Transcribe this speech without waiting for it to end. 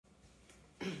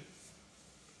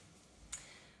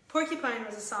Porcupine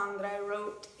was a song that I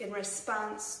wrote in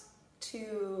response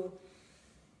to,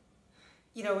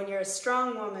 you know, when you're a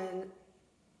strong woman,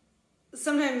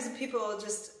 sometimes people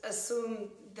just assume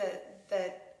that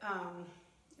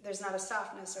there's not a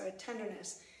softness or a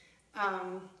tenderness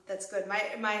that's good.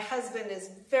 My husband is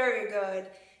very good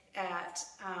at,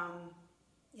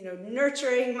 you know,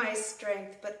 nurturing my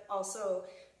strength, but also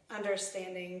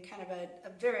understanding kind of a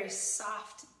very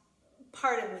soft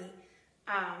part of me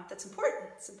that's important.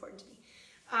 It's important to me.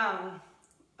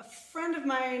 A friend of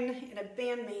mine and a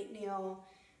bandmate, Neil,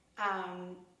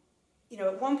 you know,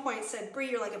 at one point said, "Bree,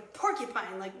 you're like a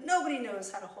porcupine, like nobody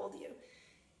knows how to hold you."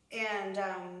 And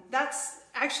that's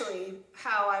actually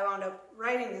how I wound up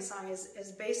writing the song,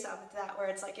 is based off of that, where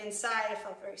it's like inside I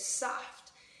felt very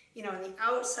soft, you know, on the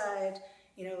outside,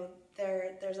 you know,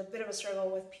 there's a bit of a struggle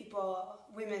with people,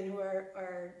 women who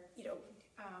are you know,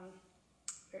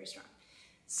 very strong.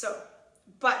 So,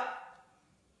 but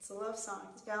it's a love song.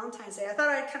 It's Valentine's Day. I thought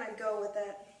I'd kind of go with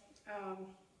that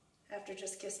after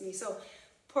Just Kiss Me. So,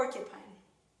 Porcupine.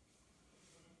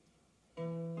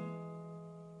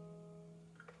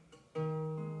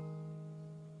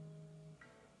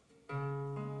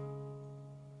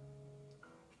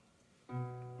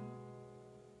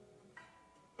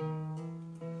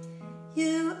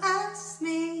 You asked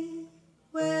me,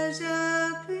 where's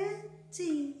your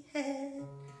pretty head?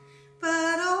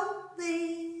 But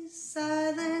only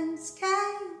silence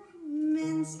came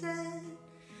instead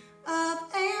of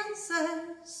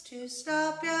answers to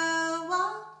stop your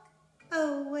walk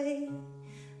away.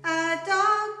 I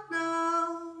don't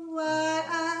know why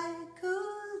I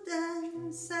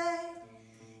couldn't say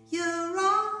you're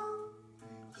wrong.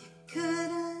 You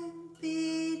couldn't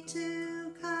be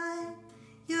too kind.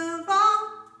 You're wrong.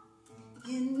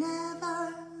 You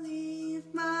never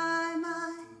leave my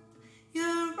mind.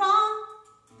 You're wrong.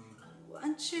 I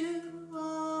want you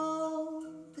all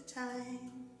the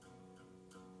time.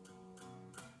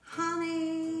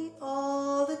 Honey,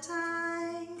 all the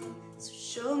time. So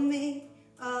show me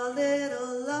a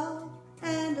little love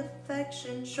and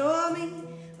affection. Show me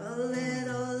a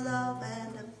little love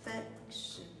and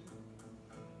affection.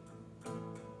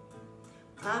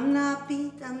 I'm not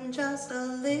beat, I'm just a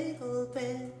little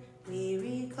bit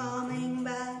weary, coming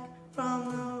back from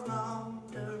the wrong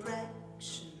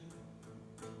direction.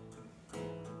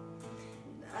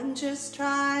 I'm just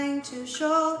trying to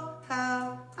show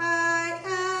how I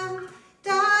am,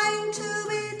 dying to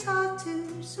be taught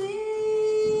to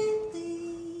sweetly.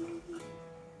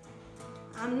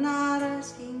 I'm not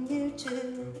asking you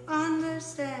to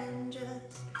understand,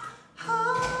 just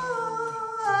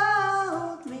hold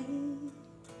me.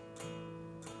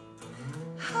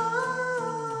 Hold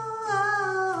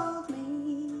me.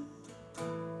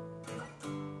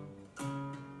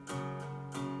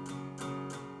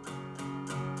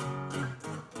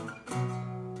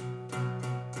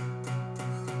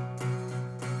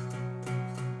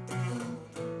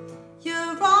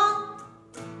 You're wrong.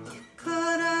 You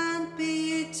couldn't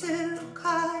be too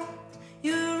kind.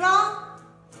 You're wrong.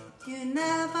 You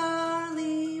never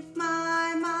leave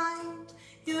my mind.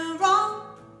 You're wrong.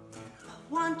 I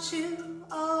want you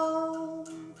all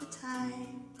the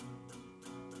time.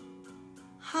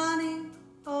 Honey,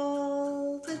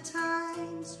 all the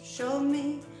time. So show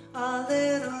me a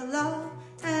little love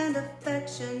and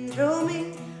affection. Show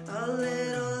me a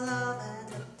little love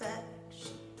and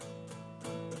affection.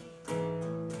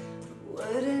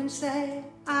 Wouldn't say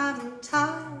I'm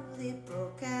entirely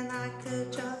broken. I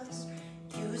could just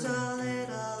use a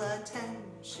little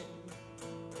attention.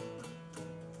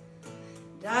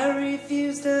 I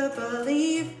refuse to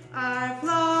believe I've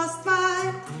lost